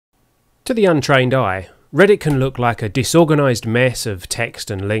To the untrained eye, Reddit can look like a disorganised mess of text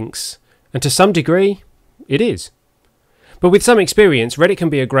and links, and to some degree, it is. But with some experience, Reddit can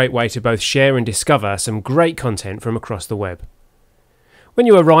be a great way to both share and discover some great content from across the web. When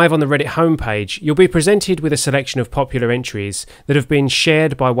you arrive on the Reddit homepage, you'll be presented with a selection of popular entries that have been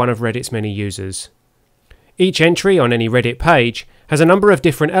shared by one of Reddit's many users. Each entry on any Reddit page has a number of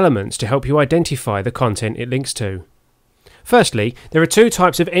different elements to help you identify the content it links to. Firstly, there are two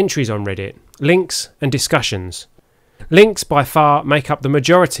types of entries on Reddit: links and discussions. Links by far make up the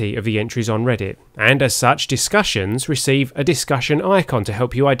majority of the entries on Reddit, and as such, discussions receive a discussion icon to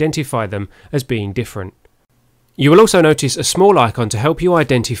help you identify them as being different. You will also notice a small icon to help you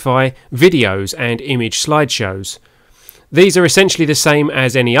identify videos and image slideshows. These are essentially the same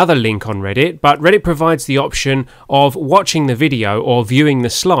as any other link on Reddit, but Reddit provides the option of watching the video or viewing the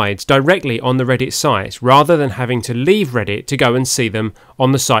slides directly on the Reddit site, rather than having to leave Reddit to go and see them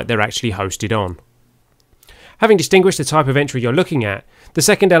on the site they're actually hosted on. Having distinguished the type of entry you're looking at, the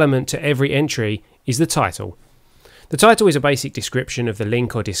second element to every entry is the title. The title is a basic description of the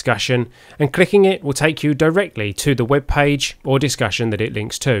link or discussion, and clicking it will take you directly to the web page or discussion that it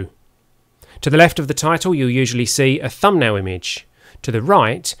links to. To the left of the title, you'll usually see a thumbnail image. To the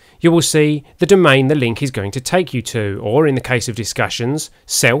right, you will see the domain the link is going to take you to, or in the case of discussions,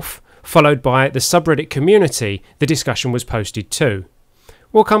 self, followed by the subreddit community the discussion was posted to.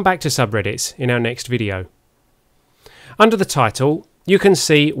 We'll come back to subreddits in our next video. Under the title, you can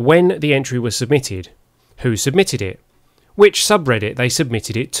see when the entry was submitted, who submitted it, which subreddit they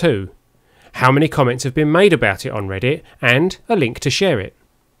submitted it to, how many comments have been made about it on Reddit, and a link to share it.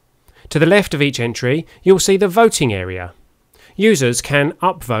 To the left of each entry, you'll see the voting area. Users can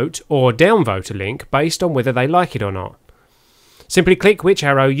upvote or downvote a link based on whether they like it or not. Simply click which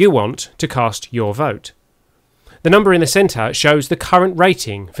arrow you want to cast your vote. The number in the centre shows the current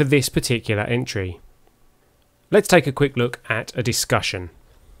rating for this particular entry. Let's take a quick look at a discussion.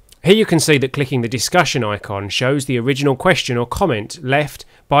 Here you can see that clicking the discussion icon shows the original question or comment left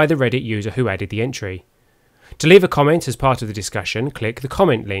by the Reddit user who added the entry. To leave a comment as part of the discussion, click the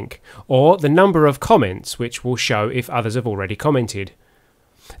comment link, or the number of comments, which will show if others have already commented.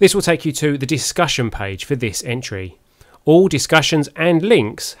 This will take you to the discussion page for this entry. All discussions and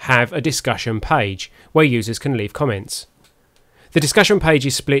links have a discussion page where users can leave comments. The discussion page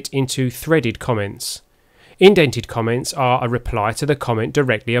is split into threaded comments. Indented comments are a reply to the comment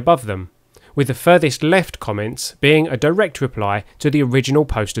directly above them, with the furthest left comments being a direct reply to the original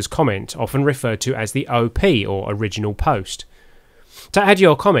poster's comment, often referred to as the OP or original post. To add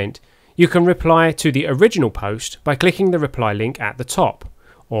your comment, you can reply to the original post by clicking the reply link at the top,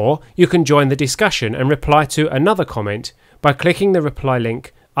 or you can join the discussion and reply to another comment by clicking the reply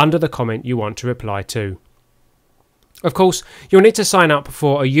link under the comment you want to reply to. Of course, you'll need to sign up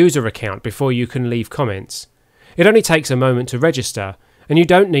for a user account before you can leave comments. It only takes a moment to register, and you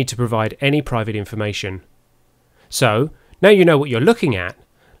don't need to provide any private information. So, now you know what you're looking at,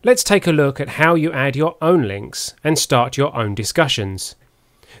 let's take a look at how you add your own links and start your own discussions.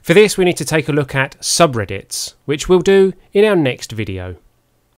 For this, we need to take a look at subreddits, which we'll do in our next video.